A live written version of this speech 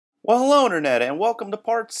Well, hello Internet, and welcome to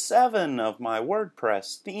part 7 of my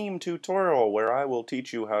WordPress theme tutorial, where I will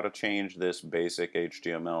teach you how to change this basic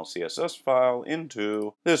HTML CSS file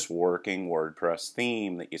into this working WordPress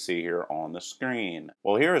theme that you see here on the screen.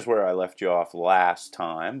 Well, here is where I left you off last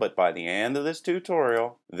time, but by the end of this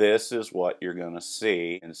tutorial, this is what you're going to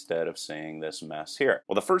see instead of seeing this mess here.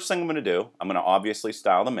 Well, the first thing I'm going to do, I'm going to obviously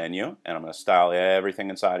style the menu, and I'm going to style everything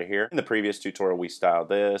inside of here. In the previous tutorial, we styled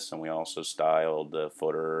this, and we also styled the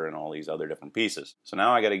footer and all these other different pieces. So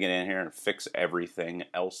now I got to get in here and fix everything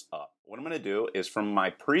else up. What I'm going to do is from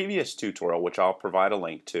my previous tutorial, which I'll provide a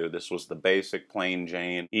link to, this was the basic plain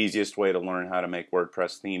Jane, easiest way to learn how to make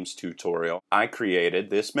WordPress themes tutorial. I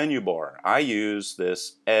created this menu bar. I use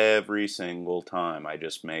this every single time. I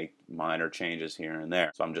just make minor changes here and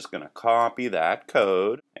there. So I'm just going to copy that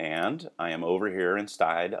code, and I am over here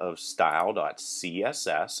inside of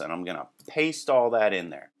style.css, and I'm going to paste all that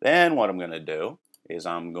in there. Then what I'm going to do is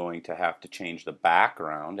I'm going to have to change the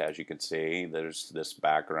background. As you can see, there's this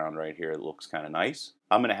background right here. It looks kind of nice.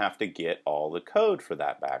 I'm going to have to get all the code for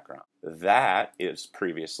that background. That is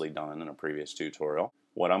previously done in a previous tutorial.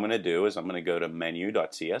 What I'm going to do is I'm going to go to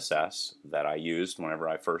menu.css that I used whenever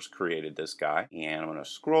I first created this guy, and I'm going to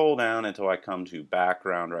scroll down until I come to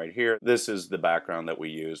background right here. This is the background that we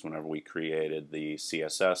used whenever we created the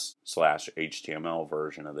CSS/HTML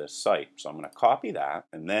version of this site. So I'm going to copy that,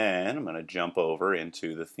 and then I'm going to jump over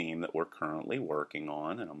into the theme that we're currently working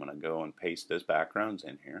on, and I'm going to go and paste those backgrounds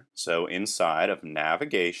in here. So inside of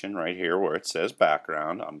navigation right here where it says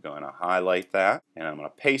background, I'm going to highlight that, and I'm going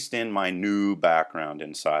to paste in my new background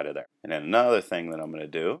inside of there. And then another thing that I'm going to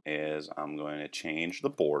do is I'm going to change the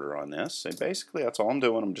border on this. And basically that's all I'm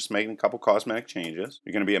doing. I'm just making a couple cosmetic changes.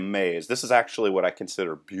 You're going to be amazed. This is actually what I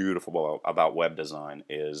consider beautiful about web design,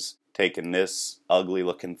 is taking this ugly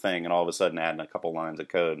looking thing and all of a sudden adding a couple lines of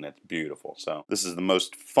code, and it's beautiful. So this is the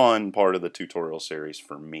most fun part of the tutorial series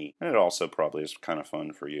for me, and it also probably is kind of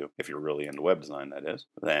fun for you if you're really into web design, that is.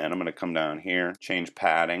 Then I'm going to come down here, change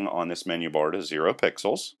padding on this menu bar to 0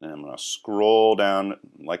 pixels, and I'm going to scroll down.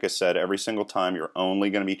 Like I said, every single time you're only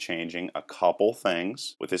going to be changing a couple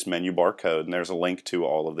things with this menu bar code, and there's a link to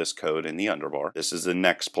all of this code in the underbar. This is the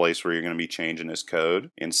next place where you're going to be changing this code.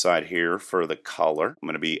 Inside here for the color, I'm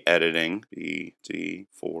going to be editing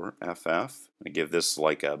BD4FF. I give this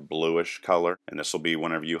like a bluish color, and this will be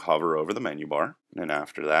whenever you hover over the menu bar. And then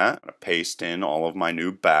after that, I'm going to paste in all of my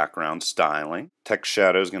new background styling. Text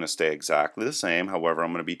shadow is going to stay exactly the same. However,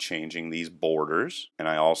 I'm going to be changing these borders, and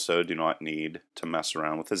I also do not need to mess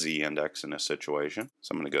around with the Z index in this situation.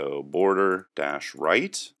 So I'm going to go border dash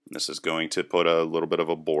right. And this is going to put a little bit of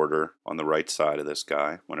a border on the right side of this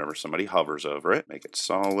guy whenever somebody hovers over it. Make it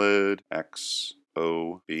solid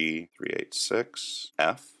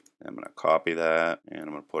XOB386F. I'm going to copy that, and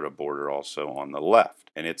I'm going to put a border also on the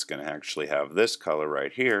left. And it's going to actually have this color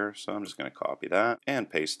right here, so I'm just going to copy that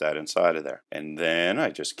and paste that inside of there. And then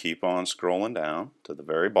I just keep on scrolling down to the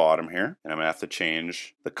very bottom here, and I'm going to have to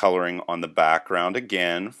change the coloring on the background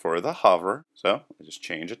again for the hover. So I just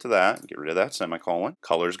change it to that and get rid of that semicolon.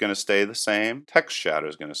 Color is going to stay the same. Text shadow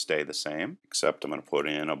is going to stay the same, except I'm going to put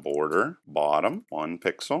in a border bottom 1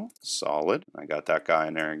 pixel solid. I got that guy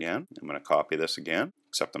in there again. I'm going to copy this again,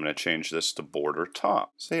 except I'm going to change this to border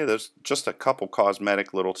top. So yeah, there's just a couple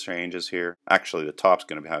cosmetic little changes here. Actually, the top's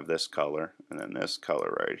going to have this color, and then this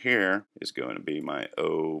color right here is going to be my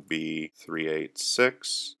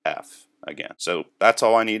OB386F. Again. So that's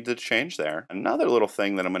all I need to change there. Another little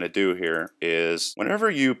thing that I'm going to do here is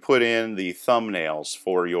whenever you put in the thumbnails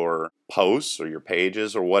for your posts or your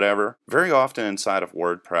pages or whatever, very often inside of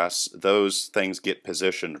WordPress, those things get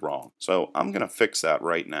positioned wrong. So I'm going to fix that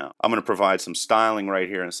right now. I'm going to provide some styling right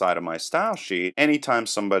here inside of my style sheet anytime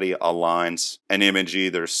somebody aligns an image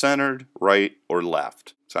either centered, right, or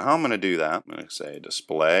left. So how I'm going to do that, I'm going to say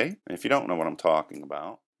display. And if you don't know what I'm talking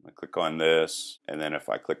about, I click on this, and then if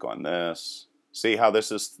I click on this, see how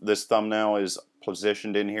this thumbnail is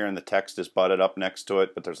positioned in here and the text is butted up next to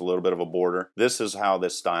it, but there's a little bit of a border. This is how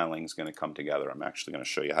this styling is going to come together. I'm actually going to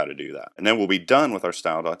show you how to do that. And then we'll be done with our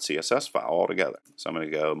style.css file altogether. So I'm going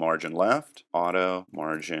to go margin left, auto,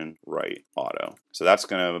 margin right, auto. So that's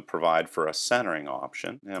going to provide for a centering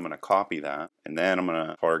option. And I'm going to copy that, and then I'm going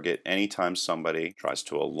to target anytime somebody tries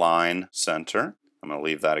to align center. I'm going to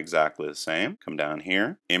leave that exactly the same. Come down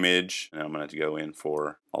here, image, and I'm going to go in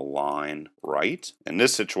for align right. In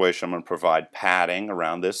this situation, I'm going to provide padding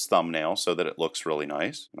around this thumbnail so that it looks really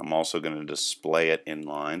nice. I'm also going to display it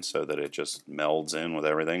inline so that it just melds in with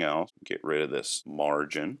everything else. Get rid of this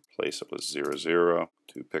margin, place it with 0, 0,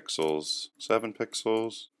 2 pixels, 7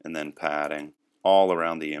 pixels, and then padding all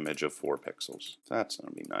around the image of 4 pixels. So that's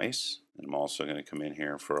going to be nice. And I'm also going to come in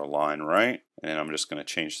here for align right, and I'm just going to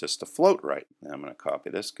change this to float right. And I'm going to copy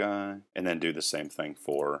this guy, and then do the same thing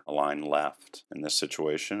for align left. In this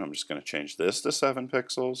situation, I'm just going to change this to 7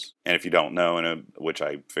 pixels. And if you don't know, which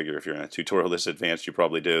I figure if you're in a tutorial this advanced, you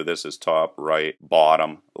probably do, this is top, right,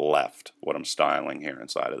 bottom, left, what I'm styling here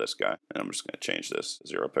inside of this guy. And I'm just going to change this to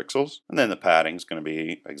 0 pixels. And then the padding is going to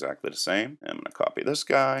be exactly the same. And I'm going to copy this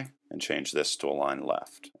guy and change this to align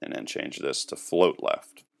left, and then change this to float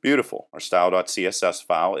left. Beautiful. Our style.css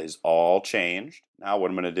file is all changed. Now what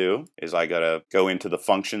I'm going to do is I got to go into the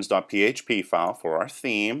functions.php file for our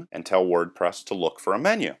theme and tell WordPress to look for a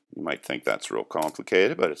menu. You might think that's real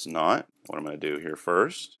complicated, but it's not. What I'm going to do here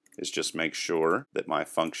first is just make sure that my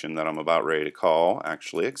function that I'm about ready to call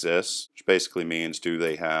actually exists, which basically means do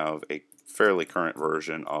they have a fairly current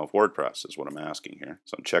version of WordPress is what I'm asking here.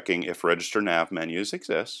 So I'm checking if register nav menus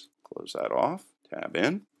exist. Close that off, tab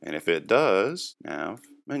in, and if it does, nav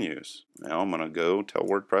menus. Now I'm going to go tell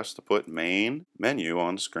WordPress to put main menu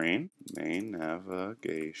on the screen, main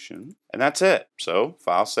navigation, and that's it. So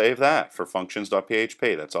file save that for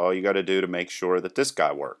functions.php. That's all you got to do to make sure that this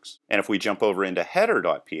guy works. And if we jump over into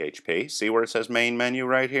header.php, see where it says main menu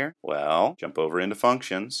right here? Well, jump over into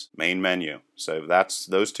functions, main menu. So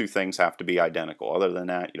those two things have to be identical. Other than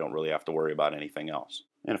that, you don't really have to worry about anything else.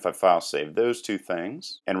 And if I file save those two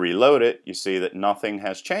things and reload it, you see that nothing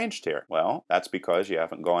has changed here. Well, that's because you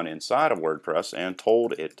haven't gone inside of WordPress and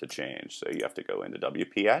told it to change. So you have to go into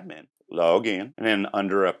WP admin, log in, and then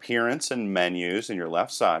under appearance and menus in your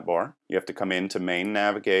left sidebar, you have to come into main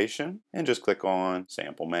navigation and just click on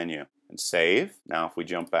sample menu and save. Now if we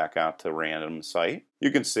jump back out to random site,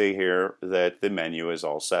 you can see here that the menu is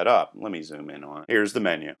all set up. Let me zoom in on it. Here's the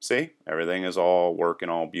menu. See, everything is all working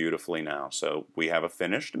all beautifully now. So we have a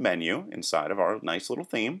finished menu inside of our nice little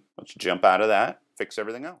theme. Let's jump out of that, fix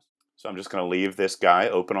everything else. So I'm just going to leave this guy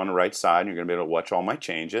open on the right side, and you're going to be able to watch all my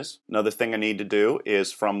changes. Another thing I need to do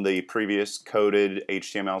is from the previous coded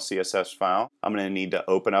HTML CSS file, I'm going to need to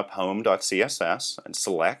open up home.css and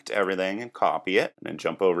select everything and copy it, and then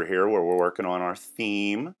jump over here where we're working on our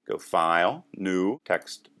theme, go File, New,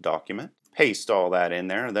 Text Document, paste all that in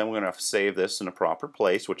there, and then we're going to save this in a proper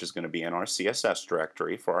place, which is going to be in our CSS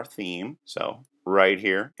directory for our theme. So right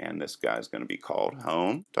here, and this guy's going to be called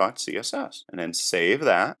home.css, and then save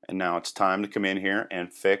that. And now it's time to come in here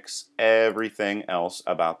and fix everything else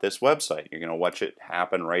about this website. You're going to watch it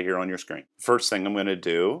happen right here on your screen. First thing I'm going to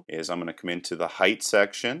do is I'm going to come into the height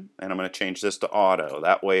section, and I'm going to change this to auto.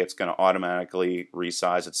 That way it's going to automatically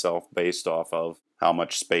resize itself based off of how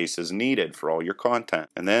much space is needed for all your content.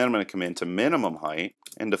 And then I'm going to come into minimum height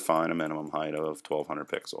and define a minimum height of 1200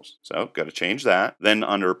 pixels. So got to change that. Then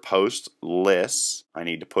under post lists, I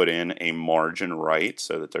need to put in a margin right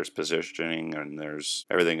so that there's positioning and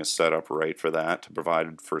everything is set up right for that to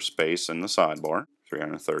provide for space in the sidebar.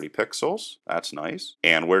 330 pixels. That's nice.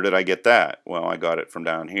 And where did I get that? Well, I got it from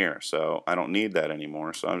down here, so I don't need that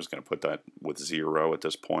anymore. So I'm just going to put that with 0 at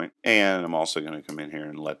this point. And I'm also going to come in here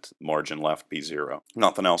and let margin left be 0.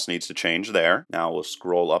 Nothing else needs to change there. Now we'll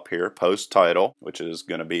scroll up here, post title, which is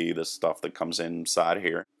going to be the stuff that comes inside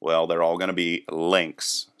here. Well, they're all going to be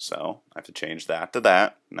links. So I have to change that to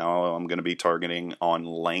that. Now I'm going to be targeting on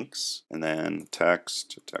links, and then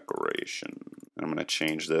text decoration. And I'm going to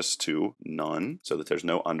change this to none so that there's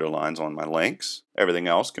no underlines on my links. Everything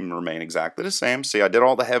else can remain exactly the same. See, I did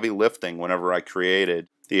all the heavy lifting whenever I created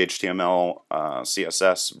the HTML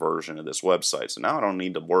CSS version of this website. So now I don't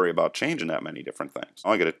need to worry about changing that many different things.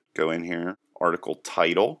 I got to go in here, article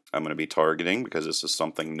title. I'm going to be targeting because this is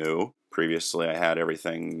something new. Previously, I had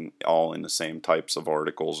everything all in the same types of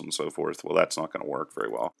articles and so forth. Well, that's not going to work very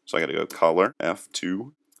well. So I got to go color,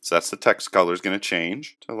 F2. So that's the text color is going to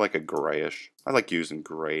change to like a grayish. I like using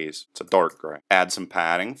grays. It's a dark gray. Add some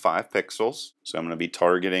padding, 5 pixels. So I'm going to be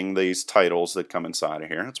targeting these titles that come inside of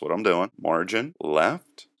here. That's what I'm doing. Margin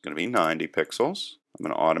left is going to be 90 pixels. I'm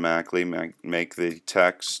going to automatically make the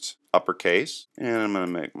text uppercase. And I'm going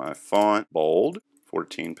to make my font bold.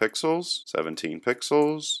 14 pixels, 17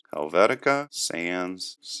 pixels, Helvetica,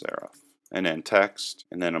 sans serif. And then text,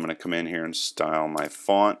 and then I'm going to come in here and style my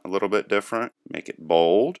font a little bit different. Make it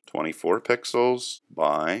bold, 24 pixels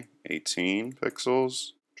by 18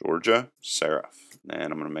 pixels, Georgia, serif. And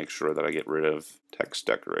I'm going to make sure that I get rid of text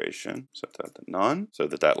decoration. Set that to none, so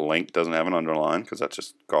that that link doesn't have an underline, because that's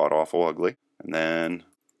just god-awful ugly. And then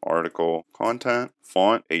article content,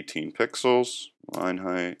 font, 18 pixels, line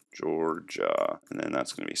height, Georgia. And then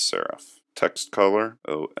that's going to be serif. Text color,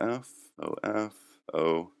 OF, OF,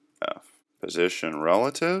 OF. position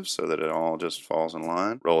relative so that it all just falls in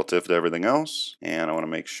line relative to everything else. And I want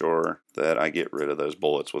to make sure that I get rid of those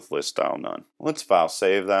bullets with list style none. Let's file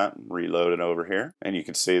save that and reload it over here. And you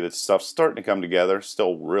can see that stuff's starting to come together.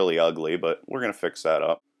 Still really ugly, but we're going to fix that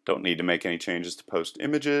up. Don't need to make any changes to post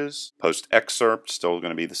images. Post excerpt still going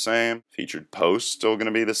to be the same. Featured post still going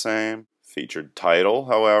to be the same. Featured title,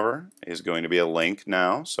 however, is going to be a link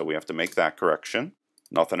now, so we have to make that correction.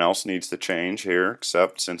 Nothing else needs to change here,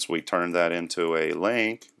 except since we turned that into a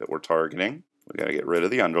link that we're targeting, we got to get rid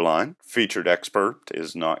of the underline. Featured expert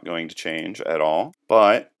is not going to change at all,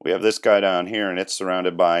 but we have this guy down here, and it's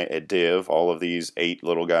surrounded by a div. All of these 8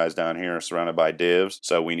 little guys down here are surrounded by divs,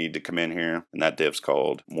 so we need to come in here, and that div's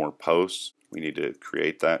called more posts. We need to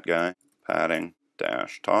create that guy. Padding.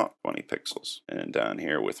 Dash top 20 pixels, and down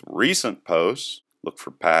here with recent posts, look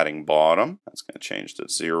for padding bottom. That's going to change to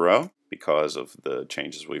 0 because of the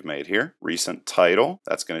changes we've made here. Recent title,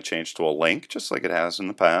 that's going to change to a link just like it has in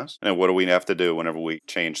the past. And what do we have to do whenever we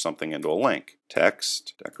change something into a link?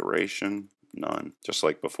 Text, decoration, none, just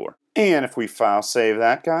like before. And if we file save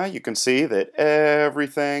that guy, you can see that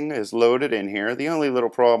everything is loaded in here. The only little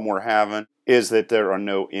problem we're having is that there are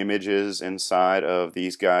no images inside of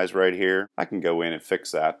these guys right here. I can go in and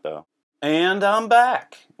fix that though. And I'm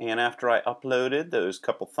back. And after I uploaded those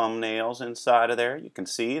couple thumbnails inside of there, you can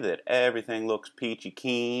see that everything looks peachy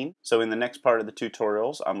keen. So in the next part of the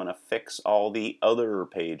tutorials, I'm going to fix all the other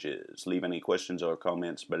pages. Leave any questions or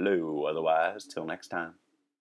comments below. Otherwise, till next time.